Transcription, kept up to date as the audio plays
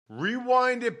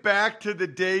Rewind it back to the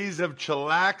days of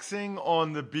chillaxing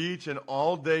on the beach and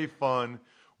all-day fun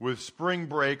with spring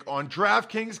break on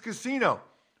DraftKings Casino.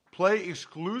 Play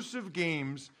exclusive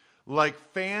games like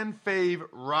Fan Fave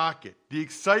Rocket. The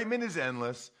excitement is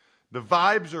endless, the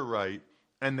vibes are right,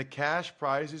 and the cash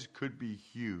prizes could be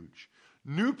huge.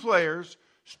 New players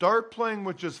start playing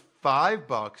with just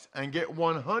 $5 and get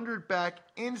 $100 back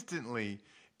instantly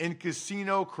in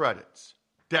casino credits.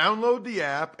 Download the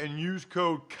app and use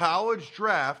code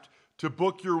COLLEGEDRAFT to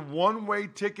book your one-way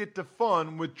ticket to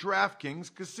fun with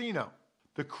DraftKings Casino.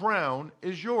 The crown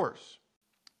is yours.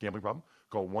 Gambling problem?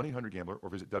 Call 1-800-GAMBLER or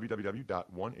visit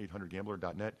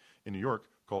www.1800gambler.net. In New York,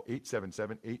 call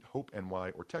 877-8-HOPE-NY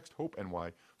or text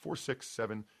HOPE-NY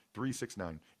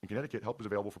 467-369. In Connecticut, help is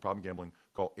available for problem gambling.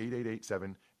 Call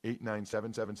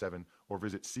 888-7-897-7777 or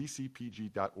visit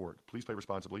ccpg.org. Please play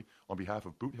responsibly. On behalf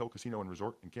of Boot Hill Casino and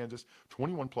Resort in Kansas,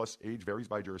 21 plus, age varies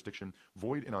by jurisdiction,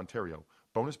 void in Ontario.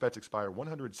 Bonus bets expire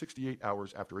 168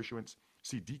 hours after issuance.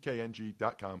 See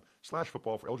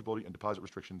dkng.com/football for eligibility and deposit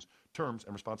restrictions, terms,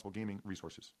 and responsible gaming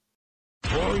resources.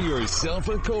 Pour yourself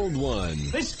a cold one.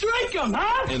 Let's strike 'em,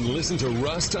 huh? And listen to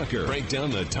Ross Tucker break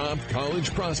down the top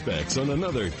college prospects on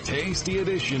another tasty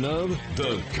edition of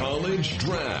The College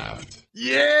Draft.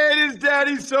 Yeah, it is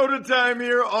Daddy Soda time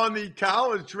here on the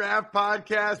College Draft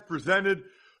Podcast presented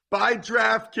by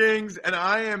DraftKings, and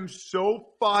I am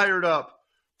so fired up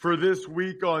for this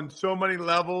week on so many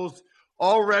levels.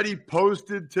 Already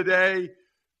posted today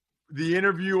the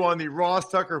interview on the Ross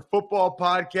Tucker Football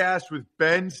Podcast with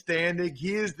Ben Standig.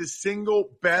 He is the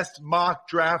single best mock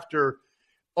drafter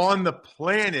on the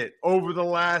planet over the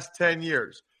last 10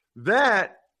 years.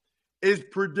 That is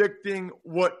predicting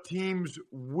what teams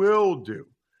will do.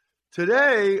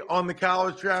 Today on the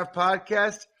College Draft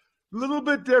Podcast, a little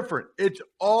bit different. It's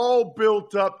all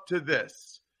built up to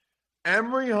this.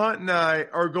 Emory Hunt and I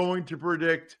are going to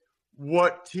predict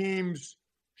what teams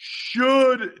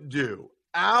should do.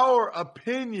 Our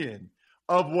opinion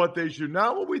of what they should.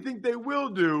 Not what we think they will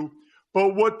do,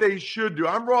 but what they should do.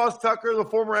 I'm Ross Tucker, the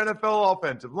former NFL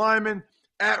offensive lineman,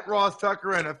 at Ross Tucker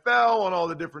NFL on all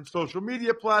the different social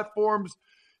media platforms.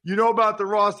 You know about the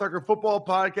Ross Tucker Football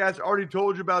Podcast. I already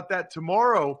told you about that.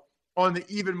 Tomorrow on the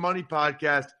Even Money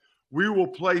Podcast, we will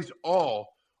place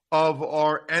all of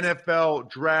our NFL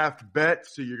draft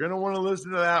bets. So you're going to want to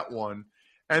listen to that one.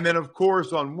 And then, of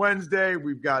course, on Wednesday,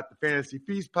 we've got the Fantasy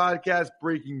Feast podcast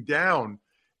breaking down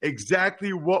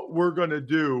exactly what we're going to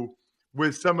do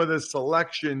with some of the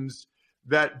selections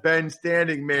that Ben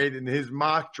Standig made in his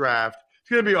mock draft. It's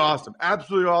going to be awesome.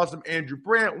 Absolutely awesome. Andrew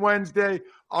Brandt Wednesday.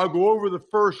 I'll go over the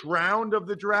first round of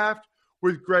the draft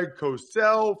with Greg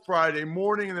Cosell Friday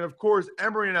morning. And then, of course,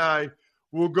 Emory and I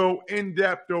will go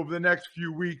in-depth over the next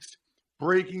few weeks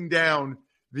breaking down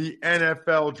the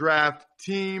NFL draft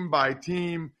team by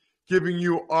team, giving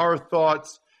you our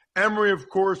thoughts. Emory, of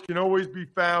course, can always be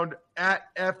found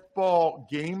at FBall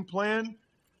Game Plan.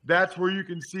 That's where you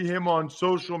can see him on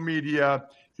social media.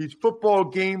 He's Football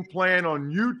Game Plan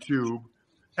on YouTube.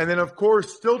 And then, of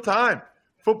course, still time.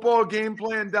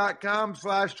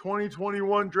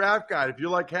 Footballgameplan.com/2021 draft guide. If you're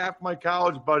like half my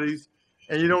college buddies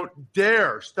and you don't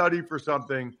dare study for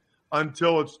something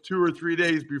until it's 2 or 3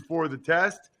 days before the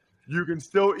test, you can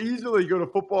still easily go to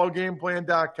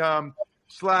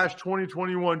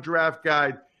footballgameplan.com/2021 draft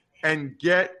guide and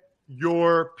get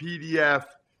your PDF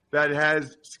that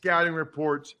has scouting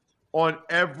reports on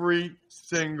every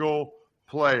single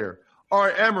player. All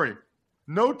right, Emory,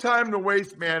 no time to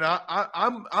waste, man.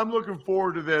 I'm looking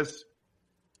forward to this.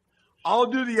 I'll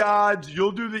do the odds,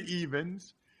 you'll do the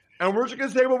evens, and we're just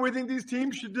going to say what we think these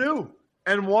teams should do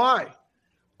and why.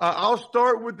 I'll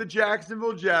start with the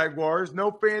Jacksonville Jaguars.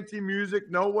 No fancy music,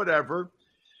 no whatever.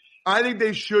 I think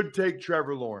they should take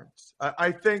Trevor Lawrence.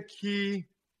 I think he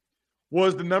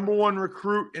was the number one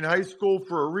recruit in high school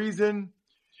for a reason.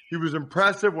 He was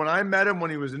impressive when I met him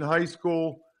when he was in high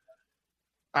school.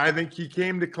 I think he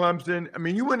came to Clemson. I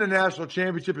mean, you win a national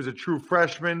championship as a true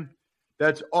freshman.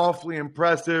 That's awfully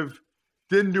impressive.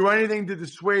 Didn't do anything to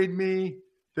dissuade me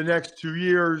the next 2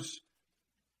 years.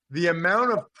 The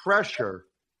amount of pressure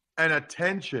and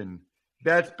attention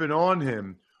that's been on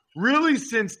him really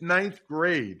since ninth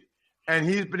grade, and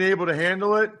he's been able to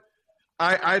handle it.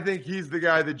 I think he's the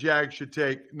guy the Jags should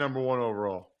take number one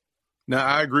overall. Now,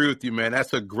 I agree with you, man.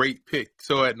 That's a great pick.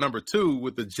 So at number 2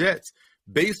 with the Jets,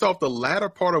 based off the latter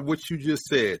part of what you just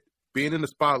said, being in the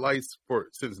spotlights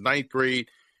since ninth grade,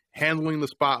 handling the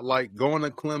spotlight, going to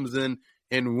Clemson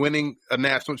and winning a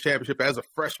national championship as a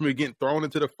freshman, getting thrown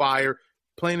into the fire,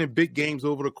 playing in big games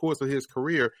over the course of his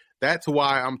career. That's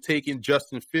why I'm taking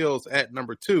Justin Fields at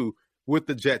number 2 with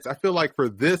the Jets. I feel like for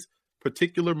this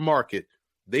particular market,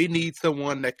 they need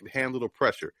someone that can handle the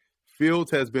pressure.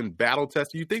 Fields has been battle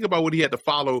tested. You think about what he had to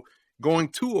follow going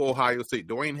to Ohio State.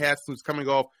 Dwayne Haskins coming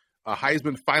off a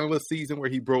Heisman finalist season where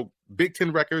he broke Big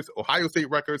Ten records, Ohio State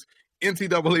records,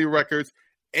 NCAA records,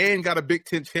 and got a Big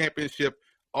Ten championship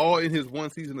all in his one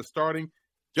season of starting.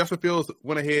 Justin Fields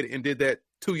went ahead and did that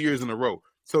 2 years in a row.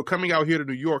 So coming out here to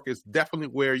New York is definitely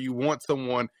where you want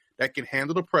someone that can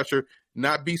handle the pressure,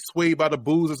 not be swayed by the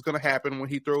boos that's going to happen when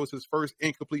he throws his first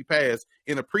incomplete pass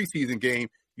in a preseason game.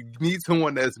 You need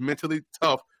someone that's mentally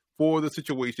tough for the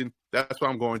situation. That's why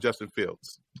I'm going Justin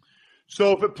Fields.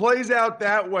 So if it plays out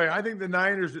that way, I think the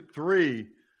Niners at 3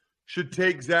 should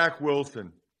take Zach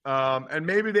Wilson. And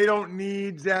maybe they don't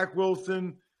need Zach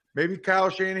Wilson. Maybe Kyle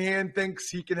Shanahan thinks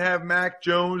he can have Mac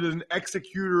Jones as an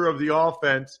executor of the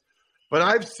offense. But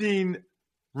I've seen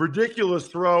ridiculous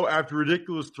throw after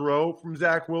ridiculous throw from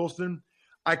Zach Wilson.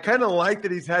 I kind of like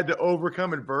that he's had to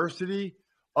overcome adversity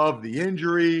of the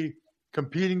injury,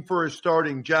 competing for his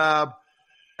starting job.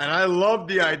 And I love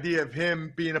the idea of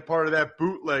him being a part of that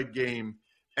bootleg game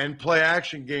and play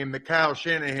action game that Kyle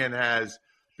Shanahan has,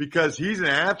 because he's an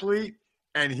athlete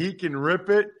and he can rip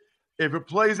it. If it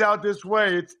plays out this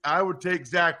way, I would take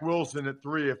Zach Wilson at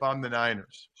 3 if I'm the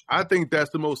Niners. I think that's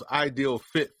the most ideal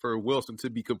fit for Wilson, to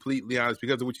be completely honest,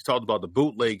 because of what you talked about, the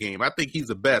bootleg game. I think he's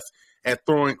the best at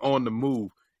throwing on the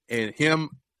move. And him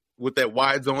with that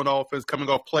wide zone offense coming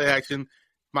off play action,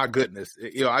 my goodness.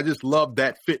 I just love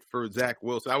that fit for Zach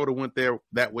Wilson. I would have went there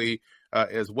that way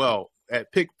as well.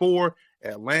 At pick 4,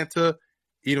 Atlanta,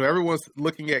 everyone's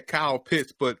looking at Kyle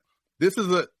Pitts, but this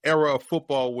is an era of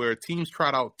football where teams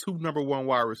tried out 2 number 1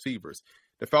 wide receivers.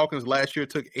 The Falcons last year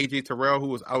took A.J. Terrell, who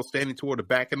was outstanding toward the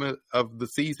back end of the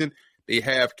season. They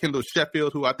have Kendall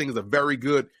Sheffield, who I think is a very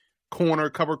good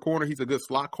cover corner. He's a good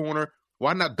slot corner.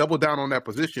 Why not double down on that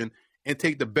position and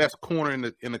take the best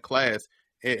corner in the class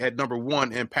at number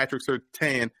 1 and Patrick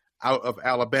Surtain out of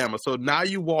Alabama? So now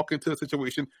you walk into a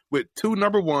situation with 2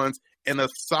 number 1s and a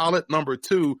solid number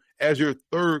 2 as your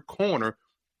third corner.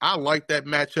 I like that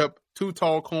matchup. 2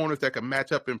 tall corners that can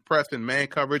match up in press and man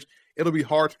coverage. It'll be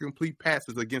hard to complete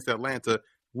passes against Atlanta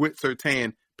with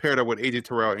Surtain paired up with A.J.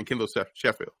 Terrell and Kendall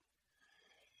Sheffield.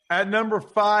 At number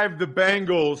 5, the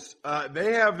Bengals,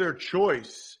 they have their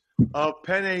choice of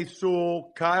Penei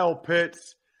Sewell, Kyle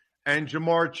Pitts, and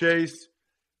Jamar Chase.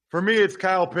 For me, it's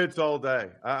Kyle Pitts all day.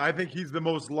 I think he's the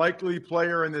most likely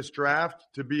player in this draft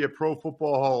to be a Pro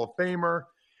Football Hall of Famer.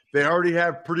 They already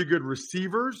have pretty good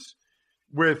receivers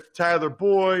with Tyler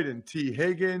Boyd and T.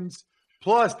 Higgins.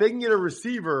 Plus, they can get a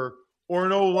receiver or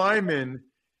an O-lineman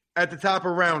at the top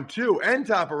of round 2 and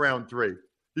top of round 3.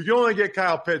 You can only get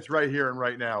Kyle Pitts right here and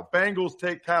right now. Bengals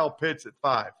take Kyle Pitts at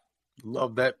 5.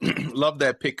 Love that. Love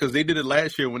that pick, because they did it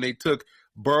last year when they took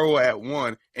Burrow at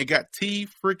 1 and got T.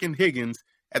 freaking Higgins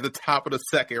at the top of the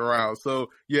second round. So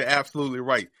you're absolutely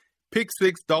right. Pick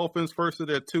 6, Dolphins, first of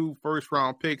their 2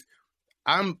 first-round picks.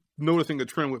 I'm noticing a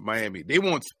trend with Miami. They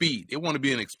want speed. They want to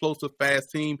be an explosive, fast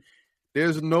team.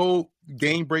 There's no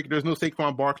game break. There's no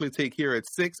Saquon Barkley take here at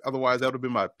 6. Otherwise, that would have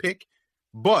been my pick.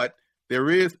 But there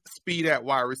is speed at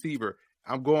wide receiver.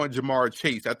 I'm going Jamar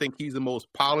Chase. I think he's the most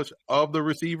polished of the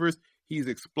receivers. He's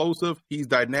explosive. He's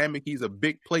dynamic. He's a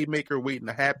big playmaker waiting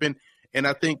to happen. And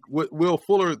I think with Will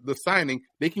Fuller, the signing,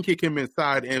 they can kick him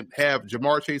inside and have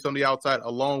Jamar Chase on the outside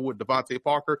along with Devontae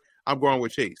Parker. I'm going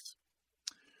with Chase.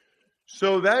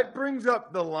 So that brings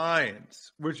up the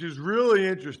Lions, which is really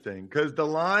interesting because the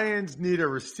Lions need a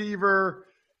receiver.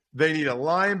 They need a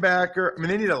linebacker. I mean,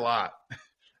 they need a lot.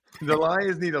 The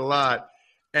Lions need a lot.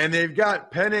 And they've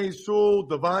got Penei Sewell,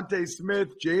 Devontae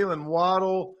Smith, Jalen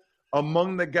Waddle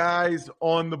among the guys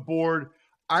on the board.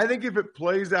 I think if it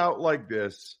plays out like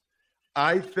this,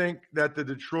 I think that the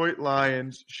Detroit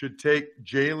Lions should take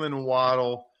Jalen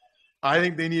Waddle. I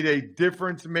think they need a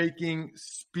difference-making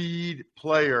speed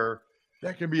player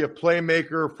that can be a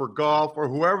playmaker for Goff or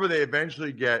whoever they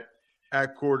eventually get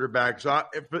at quarterback. So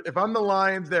if I'm the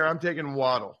Lions there, I'm taking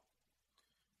Waddle.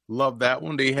 Love that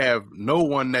one. They have no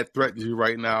one that threatens you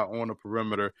right now on the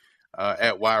perimeter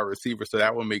at wide receiver, so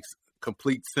that one makes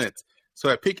complete sense. So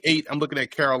at pick 8, I'm looking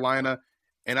at Carolina,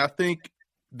 and I think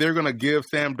they're going to give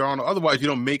Sam Darnold. Otherwise, you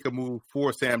don't make a move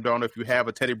for Sam Darnold if you have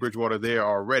a Teddy Bridgewater there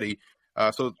already.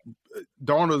 So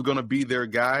Darnold is going to be their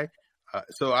guy.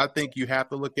 So I think you have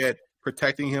to look at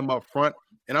protecting him up front,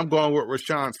 and I'm going with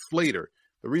Rashawn Slater.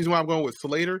 The reason why I'm going with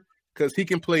Slater, because he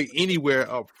can play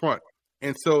anywhere up front.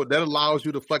 And so that allows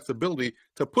you the flexibility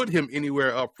to put him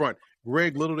anywhere up front.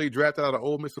 Greg Little, they drafted out of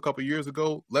Ole Miss a couple of years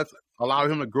ago. Let's allow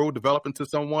him to grow, develop into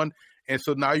someone. And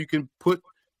so now you can put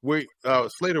where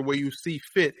Slater where you see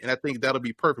fit, and I think that'll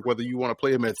be perfect. Whether you want to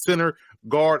play him at center,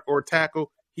 guard, or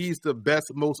tackle, he's the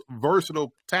best, most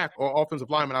versatile tackle or offensive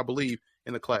lineman, I believe,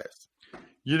 in the class.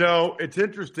 You know, it's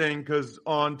interesting because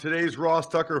on today's Ross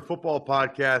Tucker football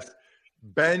podcast,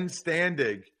 Ben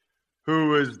Standig,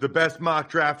 who is the best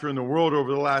mock drafter in the world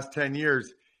over the last 10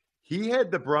 years, he had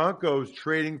the Broncos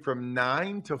trading from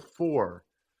 9 to 4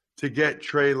 to get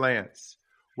Trey Lance.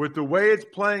 With the way it's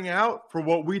playing out for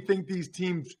what we think these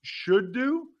teams should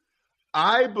do,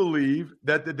 I believe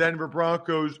that the Denver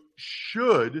Broncos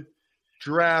should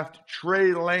draft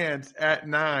Trey Lance at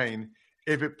 9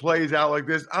 if it plays out like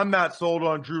this. I'm not sold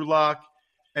on Drew Lock,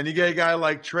 and you get a guy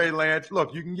like Trey Lance.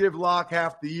 Look, you can give Lock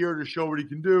half the year to show what he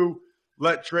can do.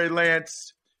 Let Trey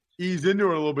Lance ease into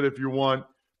it a little bit if you want,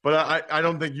 but I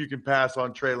don't think you can pass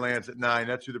on Trey Lance at 9.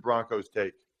 That's who the Broncos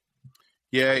take.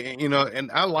 Yeah, you know,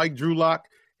 and I like Drew Lock.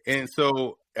 And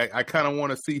so I kind of want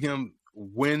to see him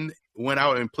win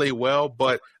out and play well,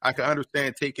 but I can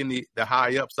understand taking the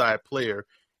high upside player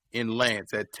in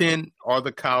Lance. At 10 are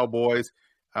the Cowboys.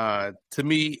 To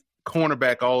me,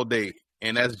 cornerback all day,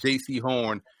 and that's J.C.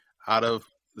 Horn out of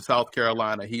South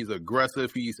Carolina. He's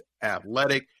aggressive. He's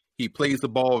athletic. He plays the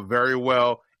ball very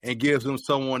well and gives them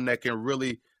someone that can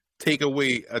really take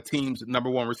away a team's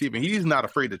number one receiver. He's not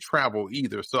afraid to travel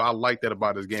either, so I like that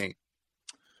about his game.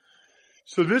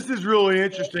 So this is really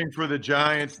interesting for the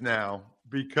Giants now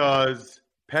because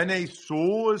Penei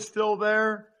Sewell is still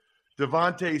there.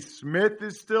 Devontae Smith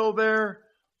is still there.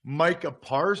 Micah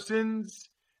Parsons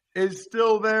is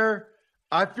still there.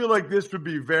 I feel like this would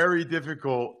be very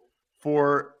difficult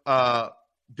for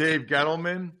Dave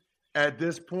Gettleman at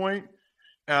this point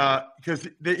because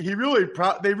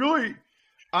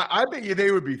I bet you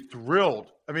they would be thrilled.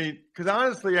 I mean, because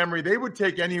honestly, Emory, they would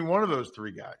take any one of those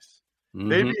three guys. Mm-hmm.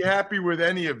 They'd be happy with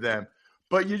any of them.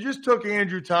 But you just took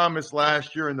Andrew Thomas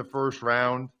last year in the first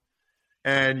round,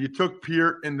 and you took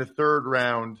Peart in the third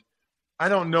round. I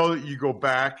don't know that you go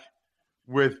back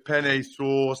with Penei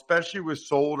Sewell, especially with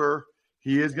Solder.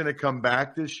 He is going to come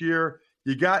back this year.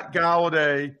 You got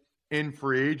Galladay in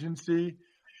free agency.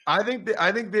 I think that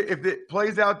if it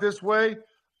plays out this way,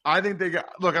 I think they got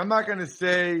 – look, I'm not going to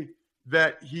say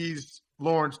that he's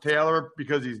Lawrence Taylor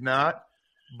because he's not,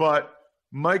 but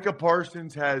Micah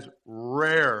Parsons has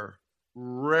rare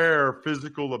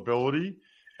physical ability,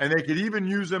 and they could even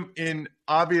use him in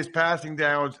obvious passing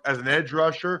downs as an edge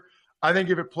rusher. I think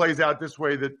if it plays out this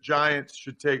way, the Giants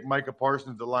should take Micah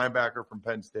Parsons, the linebacker from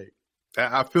Penn State.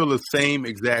 I feel the same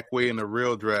exact way in the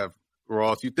real draft,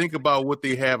 Ross. You think about what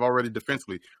they have already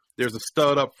defensively. There's a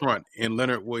stud up front in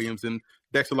Leonard Williams, and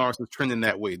Dexter Lawrence is trending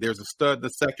that way. There's a stud at the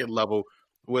second level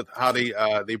with how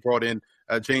they brought in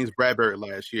James Bradbury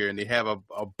last year, and they have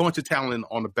a bunch of talent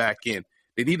on the back end.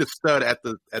 They need a stud at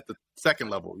the second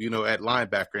level, you know, at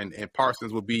linebacker, and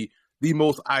Parsons would be the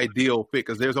most ideal fit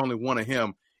because there's only one of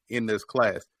him in this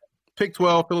class. Pick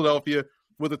 12, Philadelphia.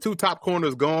 With the two top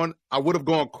corners gone, I would have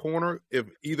gone corner if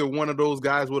either one of those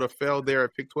guys would have fell there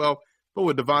at pick 12. But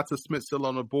with Devonta Smith still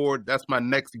on the board, that's my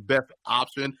next best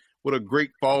option with a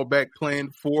great fallback plan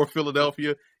for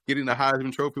Philadelphia, getting the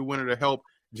Heisman Trophy winner to help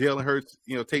Jalen Hurts,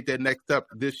 you know, take that next step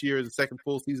this year, his second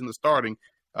full season of starting,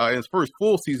 his first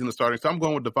full season of starting. So I'm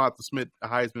going with Devonta Smith, a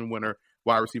Heisman winner,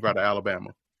 wide receiver out of Alabama.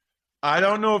 I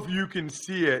don't know if you can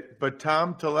see it, but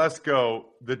Tom Telesco,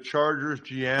 the Chargers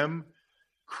GM,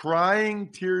 crying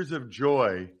tears of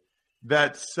joy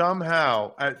that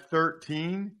somehow at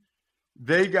 13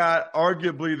 they got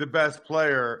arguably the best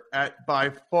player at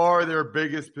by far their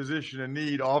biggest position in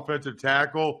need, offensive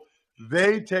tackle.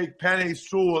 They take Penei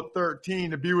Sewell at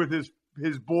 13 to be with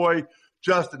his boy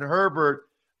Justin Herbert.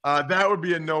 That would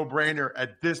be a no-brainer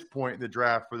at this point in the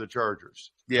draft for the Chargers.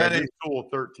 Yeah, Penei Sewell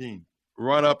 13.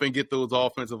 Run up and get those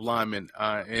offensive linemen.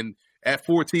 And at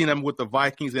 14, I'm with the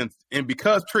Vikings. And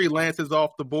because Trey Lance is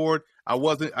off the board,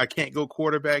 I can't go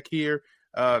quarterback here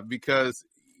because,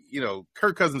 you know,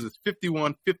 Kirk Cousins is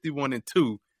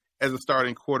 51-2 as a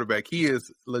starting quarterback. He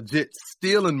is legit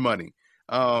stealing money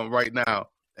right now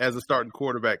as a starting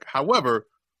quarterback. However,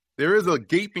 there is a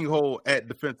gaping hole at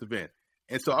defensive end.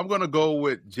 And so I'm going to go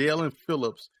with Jalen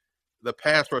Phillips, the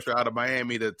pass rusher out of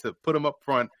Miami, to put him up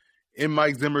front in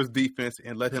Mike Zimmer's defense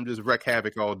and let him just wreak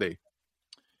havoc all day.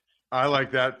 I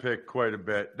like that pick quite a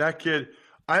bit. That kid,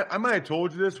 I might have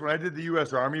told you this when I did the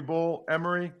U.S. Army Bowl,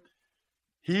 Emory.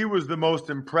 He was the most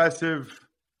impressive,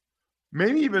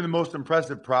 maybe even the most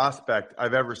impressive prospect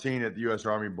I've ever seen at the U.S.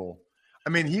 Army Bowl. I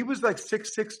mean, he was like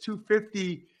 6'6",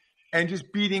 250 and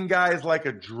just beating guys like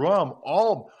a drum.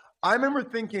 I remember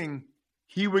thinking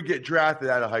he would get drafted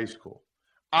out of high school.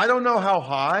 I don't know how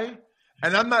high,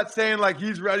 and I'm not saying like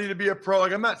he's ready to be a pro.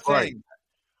 Like I'm not saying that.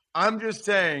 I'm just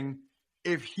saying,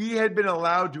 if he had been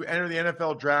allowed to enter the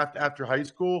NFL draft after high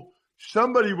school,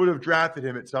 somebody would have drafted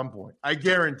him at some point. I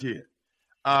guarantee it.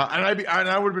 And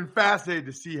I would have been fascinated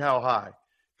to see how high,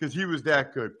 because he was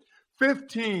that good.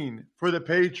 15 for the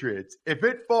Patriots. If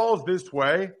it falls this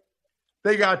way,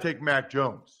 they got to take Mac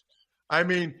Jones. I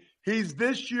mean, he's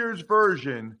this year's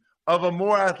version of a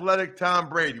more athletic Tom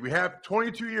Brady. We have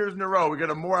 22 years in a row. We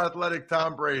got a more athletic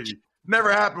Tom Brady.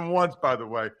 Never happened once, by the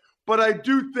way. But I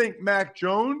do think Mac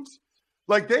Jones,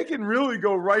 like, they can really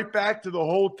go right back to the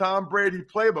whole Tom Brady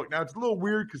playbook. Now, it's a little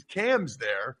weird because Cam's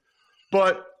there,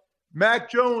 but Mac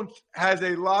Jones has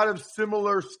a lot of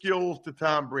similar skills to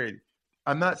Tom Brady.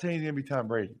 I'm not saying he's going to be Tom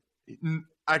Brady.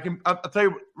 I'll tell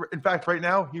you, in fact, right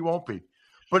now, he won't be.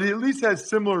 But he at least has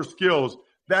similar skills.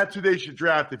 That's who they should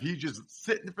draft. If he's just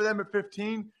sitting for them at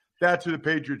 15, that's who the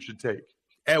Patriots should take.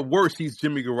 At worst, he's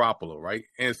Jimmy Garoppolo, right?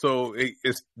 And so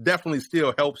it's definitely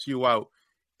still helps you out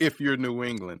if you're New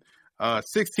England.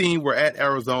 16, we're at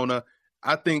Arizona.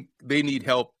 I think they need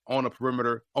help on the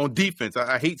perimeter. On defense,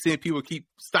 I hate seeing people keep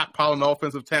stockpiling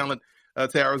offensive talent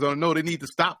to Arizona. No, they need to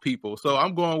stop people. So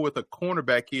I'm going with a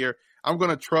cornerback here. I'm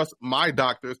going to trust my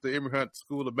doctors, the Emory Hunt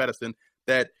School of Medicine,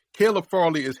 that Caleb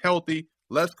Farley is healthy.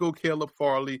 Let's go Caleb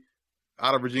Farley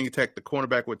out of Virginia Tech, the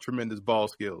cornerback with tremendous ball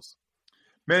skills.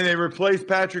 Man, they replaced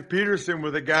Patrick Peterson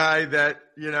with a guy that,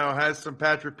 has some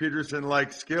Patrick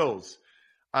Peterson-like skills.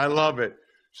 I love it.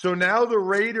 So now the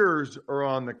Raiders are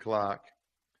on the clock,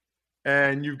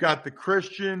 and you've got the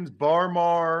Christians,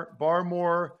 Barmore,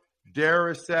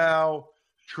 Darrisaw,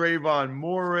 Trayvon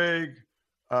Moehrig,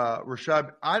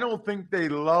 Rashad. I don't think they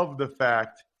love the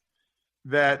fact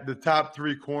that the top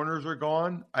three corners are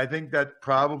gone. I think that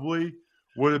probably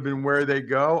would have been where they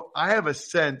go. I have a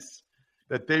sense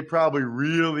that they probably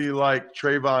really like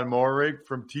Trayvon Moehrig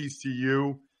from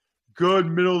TCU. Good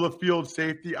middle of the field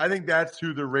safety. I think that's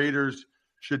who the Raiders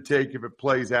should take if it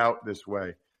plays out this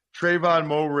way. Trayvon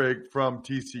Moehrig from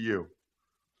TCU.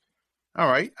 All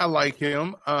right. I like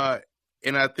him.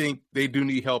 And I think they do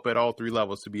need help at all three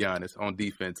levels, to be honest, on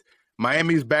defense.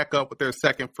 Miami's back up with their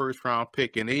second first-round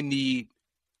pick, and they need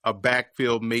a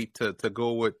backfield mate to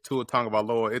go with Tua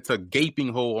Tagovailoa. It's a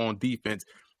gaping hole on defense.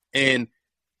 And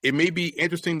it may be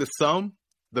interesting to some,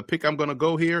 the pick I'm going to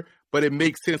go here, but it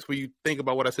makes sense when you think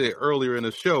about what I said earlier in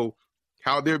the show,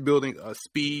 how they're building a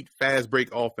speed, fast break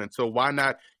offense. So why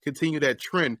not continue that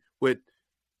trend with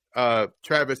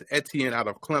Travis Etienne out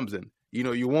of Clemson?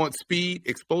 You want speed,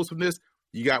 explosiveness.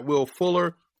 You got Will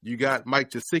Fuller. You got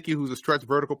Mike Gesicki, who's a stretch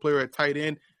vertical player at tight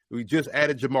end. We just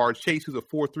added Jamar Chase, who's a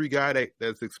 4-3 guy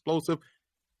that's explosive.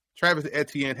 Travis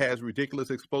Etienne has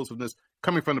ridiculous explosiveness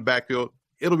coming from the backfield.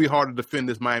 It'll be hard to defend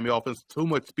this Miami offense. Too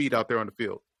much speed out there on the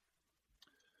field.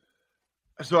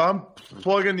 So I'm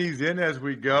plugging these in as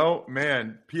we go.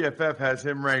 Man, PFF has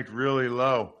him ranked really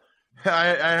low.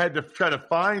 I had to try to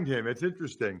find him. It's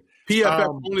interesting.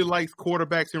 PFF only likes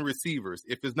quarterbacks and receivers.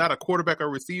 If it's not a quarterback or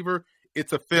receiver,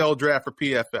 it's a failed draft for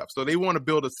PFF. So they want to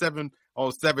build a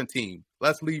 7-on-7 team.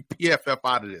 Let's leave PFF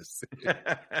out of this.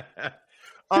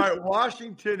 All right,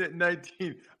 Washington at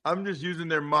 19. I'm just using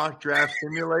their mock draft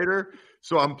simulator.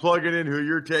 So I'm plugging in who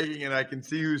you're taking, and I can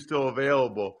see who's still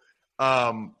available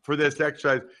for this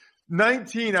exercise.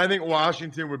 19, I think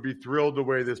Washington would be thrilled the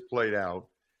way this played out.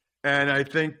 And I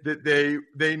think that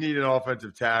they need an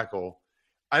offensive tackle.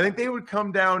 I think they would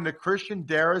come down to Christian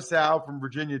Darrisaw from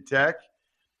Virginia Tech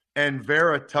and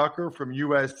Vera Tucker from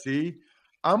USC.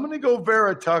 I'm going to go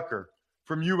Vera Tucker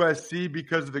from USC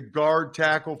because of the guard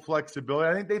tackle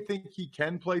flexibility. I think he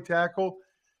can play tackle.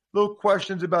 Little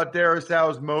questions about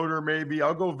Darrisaw's motor maybe.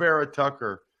 I'll go Vera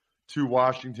Tucker to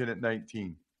Washington at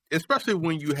 19. Especially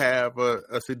when you have a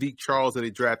Sadiq Charles that they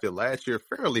drafted last year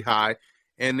fairly high,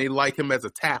 and they like him as a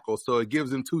tackle. So it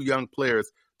gives them two young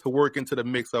players to work into the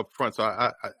mix up front. So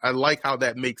I like how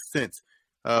that makes sense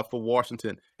for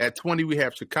Washington. At 20, we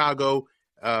have Chicago.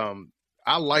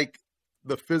 I like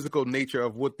the physical nature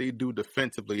of what they do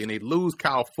defensively, and they lose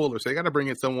Kyle Fuller. So they got to bring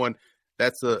in someone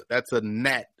that's a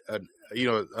gnat,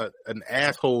 an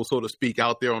asshole, so to speak,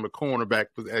 out there on the cornerback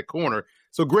at corner.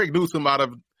 So Greg Newsome out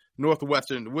of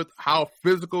Northwestern, with how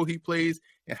physical he plays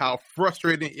and how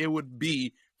frustrating it would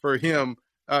be for him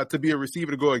to be a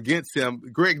receiver to go against him.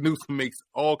 Greg Newsome makes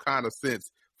all kind of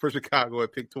sense for Chicago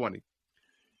at pick 20.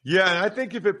 Yeah, and I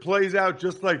think if it plays out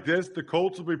just like this, the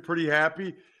Colts will be pretty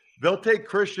happy. They'll take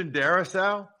Christian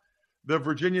Darrisaw, the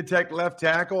Virginia Tech left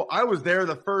tackle. I was there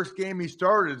the first game he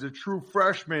started as a true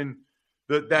freshman,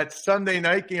 that Sunday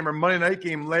night game or Monday night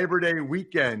game, Labor Day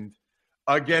weekend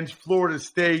against Florida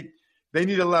State. They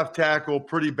need a left tackle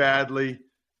pretty badly.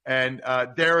 And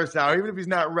Darrisaw, even if he's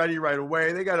not ready right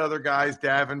away, they got other guys,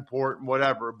 Davenport and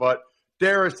whatever. But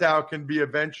Darrisaw can be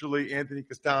eventually Anthony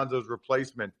Costanzo's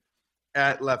replacement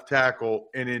at left tackle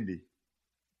in Indy.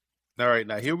 All right,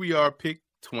 now here we are, pick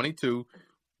 22.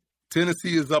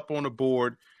 Tennessee is up on the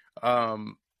board. I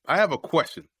have a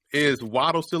question. Is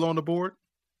Waddle still on the board?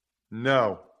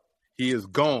 No. He is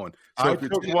gone. So I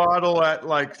took Waddle at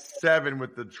like 7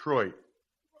 with Detroit.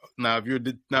 Now, if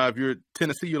you're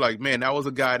Tennessee, you're like, man, that was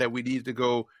a guy that we need to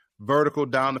go vertical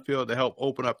down the field to help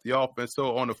open up the offense.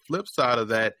 So on the flip side of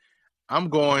that, I'm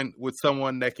going with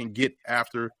someone that can get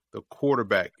after the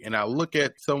quarterback. And I look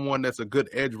at someone that's a good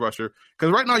edge rusher.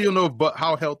 Because right now you'll know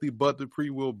how healthy Bud Dupree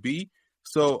will be.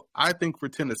 So I think for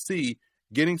Tennessee,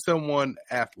 getting someone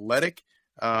athletic,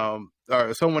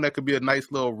 or someone that could be a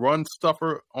nice little run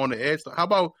stuffer on the edge. So how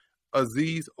about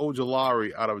Azeez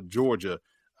Ojulari out of Georgia,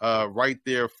 right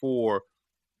there for,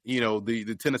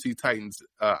 the Tennessee Titans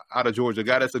out of Georgia. A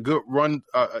guy that's a good run,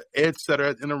 edge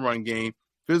setter in the run game,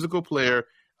 physical player,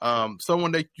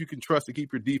 someone that you can trust to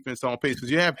keep your defense on pace.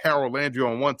 Because you have Harold Landry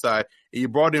on one side, and you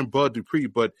brought in Bud Dupree,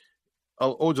 but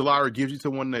Ojulari gives you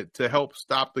someone to help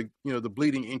stop the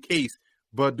bleeding in case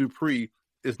Bud Dupree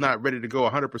is not ready to go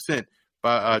 100%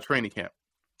 by training camp.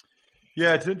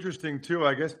 Yeah, it's interesting too.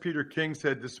 I guess Peter King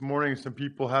said this morning some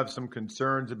people have some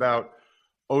concerns about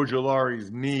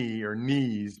Ojulari's knee or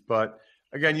knees, but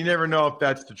again, you never know if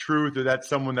that's the truth or that's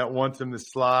someone that wants him to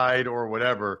slide or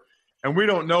whatever. And we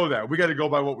don't know that. We got to go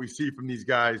by what we see from these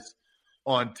guys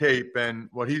on tape, and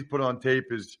what he's put on tape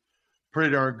is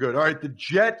pretty darn good. All right, the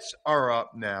Jets are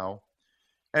up now,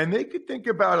 and they could think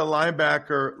about a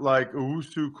linebacker like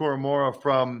Owusu Koromora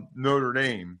from Notre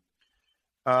Dame.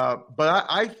 But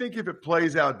I think if it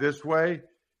plays out this way,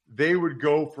 they would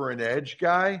go for an edge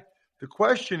guy. The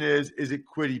question is it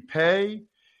Kwity Paye?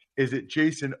 Is it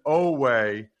Jason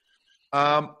Oweh?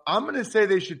 I'm going to say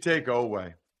they should take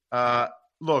Oweh.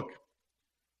 Look,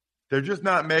 they're just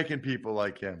not making people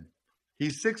like him.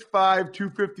 He's 6'5",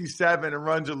 257, and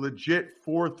runs a legit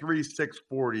 4.3,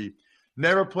 640.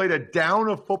 Never played a down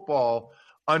of football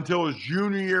until his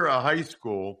junior year of high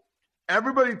school.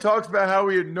 Everybody talks about how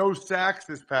he had no sacks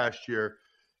this past year.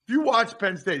 If you watch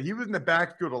Penn State, he was in the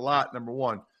backfield a lot, number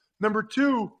one. Number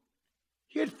two,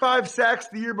 he had 5 sacks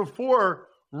the year before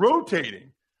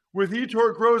rotating with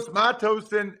Yetur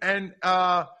Gross-Matos and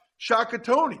Shaka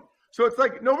Toney. So it's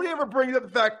like nobody ever brings up the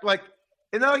fact, like,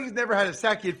 and now he's never had a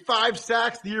sack. He had 5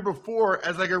 sacks the year before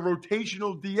as like a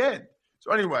rotational DN.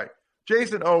 So anyway,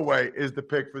 Jason Oweh is the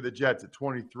pick for the Jets at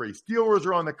 23. Steelers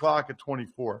are on the clock at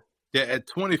 24. Yeah, at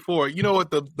 24. You know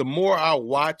what? The more I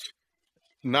watch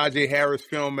Najee Harris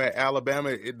film at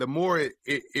Alabama, the more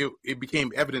it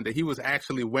became evident that he was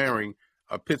actually wearing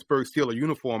a Pittsburgh Steelers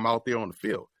uniform out there on the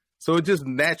field. So it just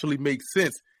naturally makes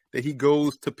sense that he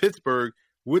goes to Pittsburgh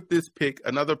with this pick,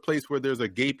 another place where there's a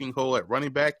gaping hole at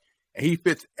running back, and he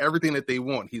fits everything that they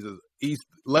want. He's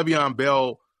Le'Veon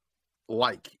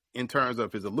Bell-like in terms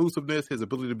of his elusiveness, his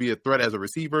ability to be a threat as a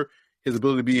receiver, his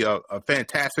ability to be a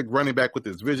fantastic running back with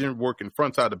his vision, working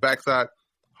front side to backside,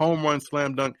 home run,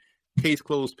 slam dunk, case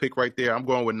closed pick right there. I'm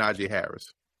going with Najee Harris.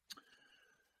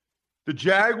 The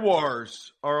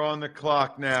Jaguars are on the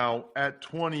clock now at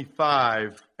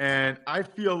 25, and I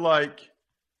feel like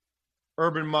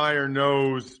Urban Meyer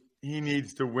knows he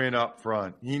needs to win up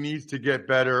front. He needs to get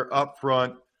better up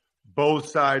front, both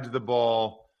sides of the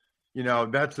ball.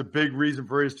 That's a big reason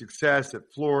for his success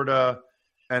at Florida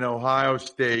and Ohio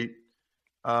State.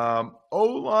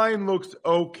 O-line looks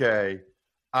okay.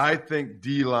 I think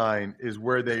D-line is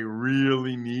where they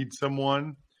really need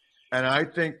someone, and I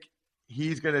think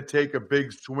he's going to take a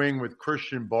big swing with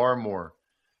Christian Barmore,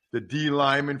 the D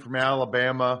lineman from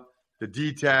Alabama, the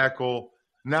D tackle.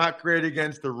 Not great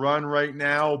against the run right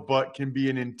now, but can be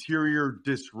an interior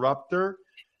disruptor,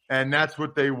 and that's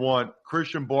what they want.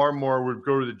 Christian Barmore would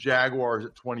go to the Jaguars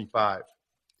at 25.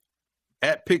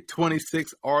 At pick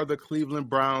 26 are the Cleveland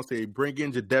Browns. They bring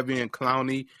in Jadeveon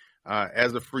Clowney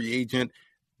as a free agent,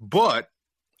 but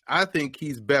I think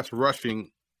he's best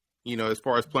rushing, as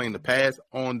far as playing the pass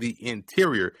on the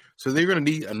interior. So they're going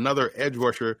to need another edge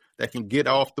rusher that can get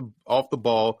off the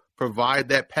ball, provide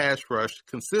that pass rush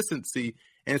consistency,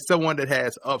 and someone that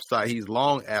has upside. He's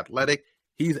long, athletic.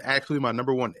 He's actually my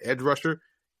number one edge rusher,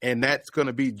 and that's going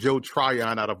to be Joe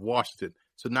Tryon out of Washington.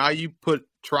 So now you put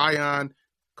Tryon,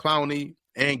 Clowney,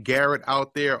 and Garrett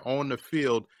out there on the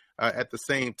field at the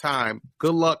same time.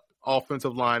 Good luck,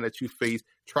 offensive line that you face.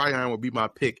 Tryon will be my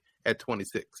pick at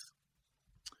 26.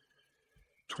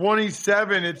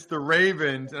 27, it's the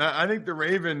Ravens. And I think the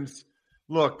Ravens,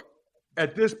 look,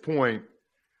 at this point,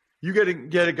 you got to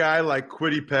get a guy like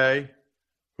Kwity Paye,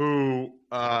 who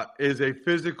is a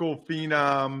physical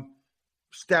phenom,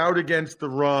 stout against the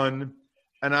run,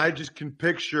 and I just can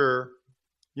picture,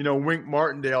 Wink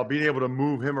Martindale being able to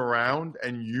move him around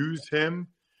and use him.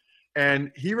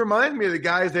 And he reminded me of the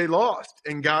guys they lost,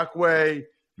 Ngakoue,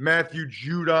 Matthew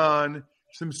Judon,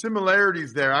 some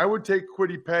similarities there. I would take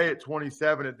Kwity Paye at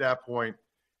 27 at that point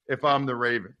if I'm the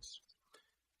Ravens.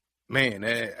 Man,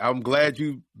 I'm glad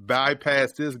you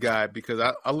bypassed this guy because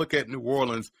I look at New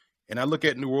Orleans, and I look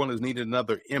at New Orleans needing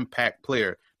another impact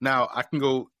player. Now, I can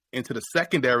go into the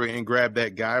secondary and grab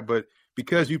that guy, but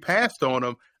because you passed on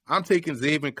him, I'm taking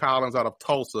Zaven Collins out of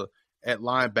Tulsa at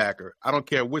linebacker. I don't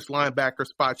care which linebacker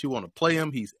spot you want to play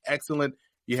him. He's excellent.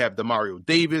 You have Demario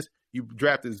Davis. You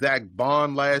drafted Zach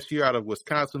Bond last year out of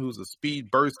Wisconsin, who's a speed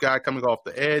burst guy coming off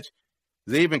the edge.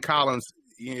 Zaven Collins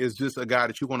is just a guy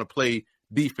that you want to play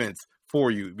defense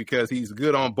for you because he's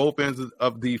good on both ends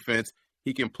of defense.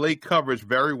 He can play coverage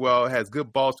very well, has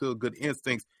good ball skills, good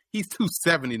instincts. He's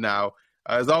 270 now.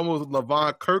 It's almost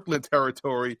Levon Kirkland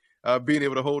territory, being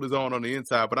able to hold his own on the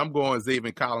inside. But I'm going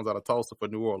Zaven Collins out of Tulsa for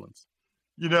New Orleans.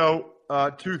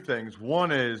 Two things.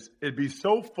 One is it'd be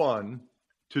so fun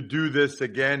to do this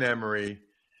again, Emory,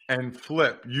 and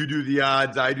flip. You do the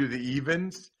odds, I do the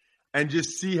evens, and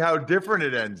just see how different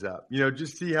it ends up.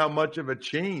 Just see how much of a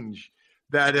change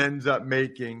that ends up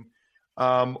making.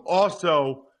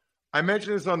 Also, I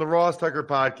mentioned this on the Ross Tucker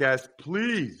podcast.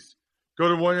 Please go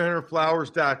to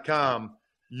 1-800-Flowers.com.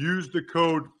 Use the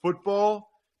code FOOTBALL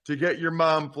to get your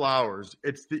mom flowers.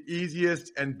 It's the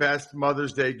easiest and best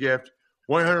Mother's Day gift.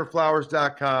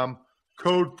 1-800-Flowers.com,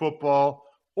 code FOOTBALL,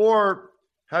 or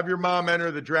have your mom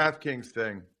enter the DraftKings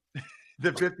thing,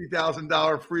 the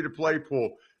 $50,000 free-to-play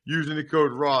pool using the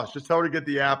code Ross. Just tell her to get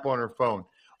the app on her phone.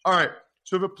 All right,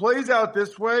 so if it plays out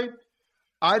this way,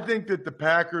 I think that the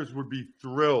Packers would be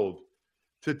thrilled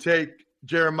to take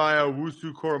Jeremiah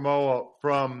Owusu-Koramoah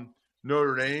from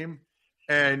Notre Dame,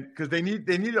 and because they need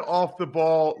an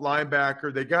off-the-ball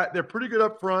linebacker. They're pretty good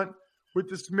up front with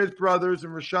the Smith brothers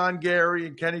and Rashawn Gary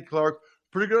and Kenny Clark.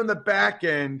 Pretty good on the back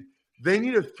end. They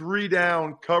need a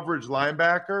 3-down coverage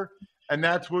linebacker, and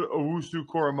that's what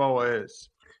Owusu-Koramoah is.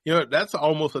 That's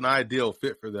almost an ideal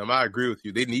fit for them. I agree with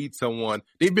you. They need someone.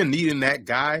 They've been needing that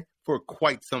guy for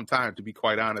quite some time, to be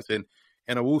quite honest. And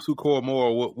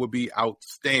Owusu-Koramoah would be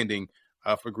outstanding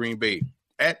for Green Bay.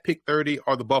 At pick 30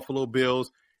 are the Buffalo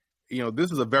Bills.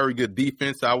 This is a very good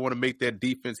defense. I want to make that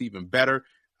defense even better.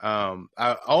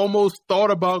 I almost thought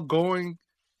about going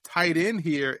tight end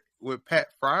here with Pat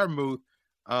Freiermuth,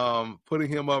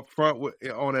 putting him up front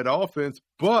on that offense,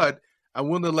 but I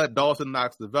want to let Dawson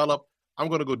Knox develop. I'm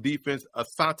going to go defense.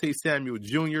 Asante Samuel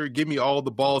Jr., give me all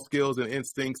the ball skills and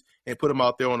instincts and put him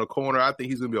out there on the corner. I think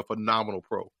he's going to be a phenomenal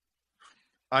pro.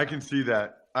 I can see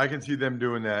that. I can see them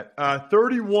doing that.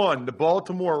 31, the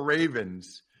Baltimore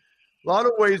Ravens. A lot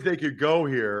of ways they could go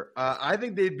here. I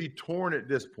think they'd be torn at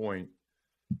this point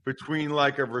between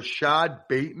like a Rashad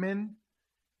Bateman,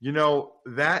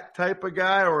 that type of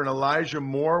guy, or an Elijah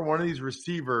Moore, one of these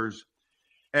receivers,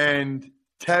 and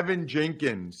Tevin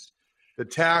Jenkins, the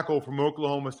tackle from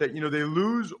Oklahoma State. They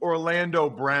lose Orlando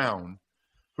Brown,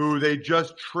 who they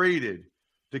just traded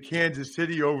to Kansas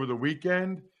City over the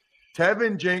weekend.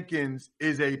 Tevin Jenkins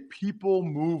is a people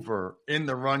mover in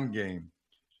the run game.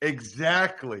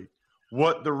 Exactly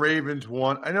what the Ravens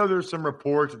want. I know there's some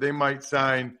reports that they might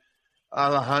sign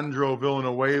Alejandro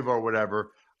Villanueva or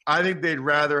whatever. I think they'd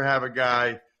rather have a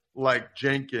guy like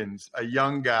Jenkins, a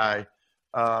young guy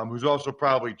who's also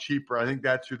probably cheaper. I think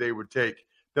that's who they would take.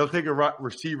 They'll take a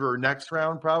receiver next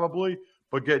round probably,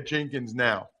 but get Jenkins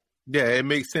now. Yeah, it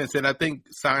makes sense. And I think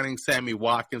signing Sammy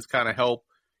Watkins kind of helped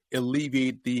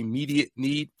alleviate the immediate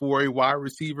need for a wide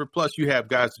receiver. Plus, you have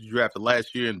guys that you drafted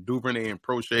last year in Duvernay and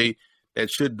Prochet that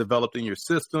should develop in your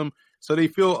system. So they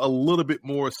feel a little bit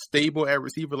more stable at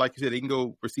receiver. Like you said, they can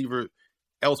go receiver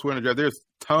elsewhere in the draft. There's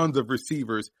tons of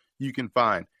receivers you can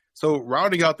find. So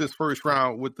rounding out this first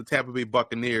round with the Tampa Bay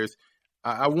Buccaneers,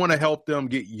 I want to help them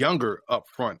get younger up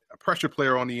front, a pressure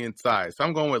player on the inside. So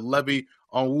I'm going with Levy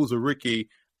Onwuzurike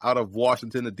out of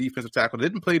Washington, the defensive tackle.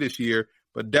 Didn't play this year,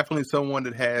 but definitely someone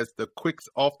that has the quicks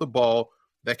off the ball,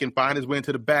 that can find his way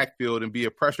into the backfield and be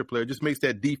a pressure player. Just makes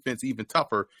that defense even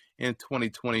tougher in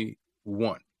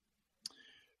 2021.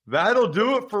 That'll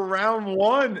do it for round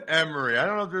one, Emory. I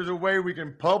don't know if there's a way we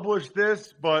can publish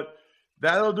this, but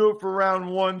that'll do it for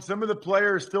round one. Some of the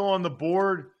players still on the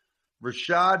board: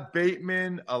 Rashad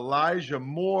Bateman, Elijah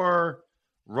Moore,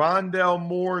 Rondell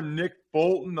Moore, Nick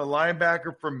Bolton, the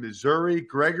linebacker from Missouri,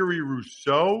 Gregory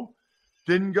Rousseau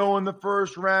didn't go in the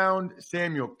first round,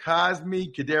 Samuel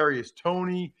Cosme, Kadarius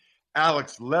Toney,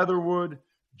 Alex Leatherwood,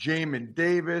 Jamin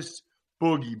Davis,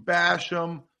 Boogie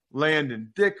Basham,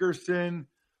 Landon Dickerson.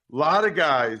 A lot of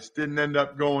guys didn't end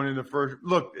up going in the first.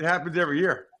 Look, it happens every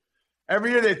year.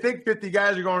 Every year they think 50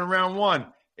 guys are going in round one.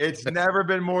 It's never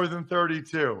been more than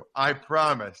 32. I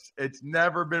promise. It's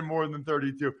never been more than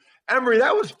 32. Emory,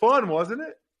 that was fun, wasn't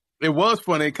it? It was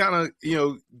fun. It kind of,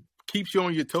 keeps you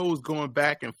on your toes going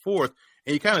back and forth,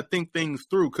 and you kind of think things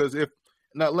through. Because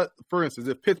for instance,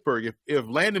 if Pittsburgh, if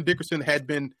Landon Dickerson had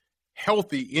been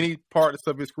healthy any parts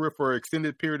of his career for an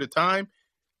extended period of time,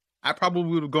 I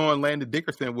probably would have gone Landon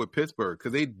Dickerson with Pittsburgh,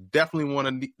 because they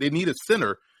definitely they need a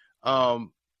center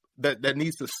that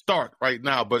needs to start right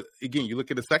now. But again, you look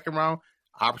at the second round,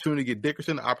 opportunity to get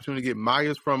Dickerson, opportunity to get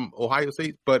Myers from Ohio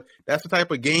State. But that's the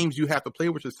type of games you have to play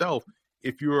with yourself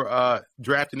if you're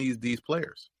drafting these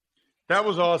players. That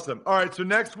was awesome. All right, so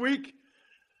next week,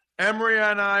 Emory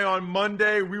and I on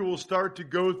Monday, we will start to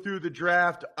go through the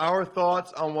draft. Our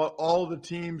thoughts on what all the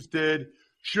teams did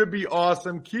should be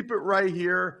awesome. Keep it right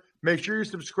here. Make sure you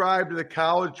subscribe to the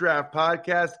College Draft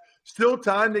Podcast. Still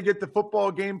time to get the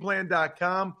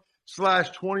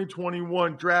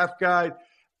footballgameplan.com/2021 draft guide.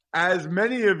 As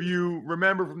many of you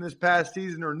remember from this past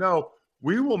season or know,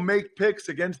 we will make picks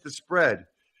against the spread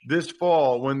this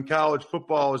fall when college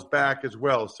football is back as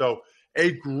well. So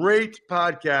a great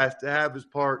podcast to have as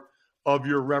part of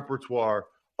your repertoire.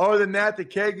 Other than that, the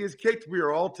keg is kicked. We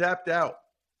are all tapped out.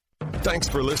 Thanks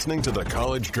for listening to the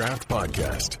College Draft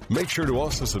Podcast. Make sure to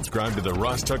also subscribe to the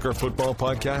Ross Tucker Football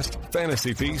Podcast,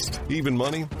 Fantasy Feast, Even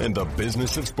Money, and The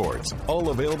Business of Sports. All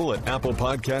available at Apple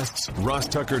Podcasts,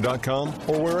 rosstucker.com,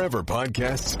 or wherever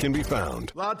podcasts can be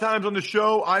found. A lot of times on the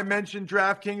show, I mentioned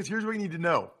DraftKings. Here's what you need to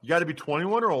know. You got to be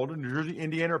 21 or older, New Jersey,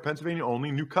 Indiana, or Pennsylvania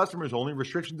only. New customers only.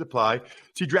 Restrictions apply.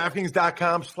 See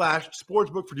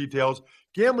DraftKings.com/sportsbook for details.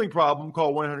 Gambling problem,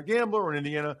 call 1-800-GAMBLER, or in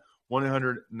Indiana,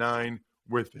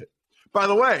 1-800-9-WITH-IT. By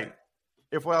the way,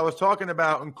 if what I was talking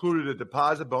about included a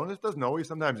deposit bonus, doesn't always,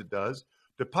 sometimes it does.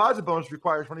 Deposit bonus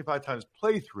requires 25 times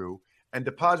playthrough, and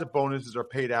deposit bonuses are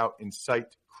paid out in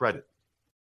site credit.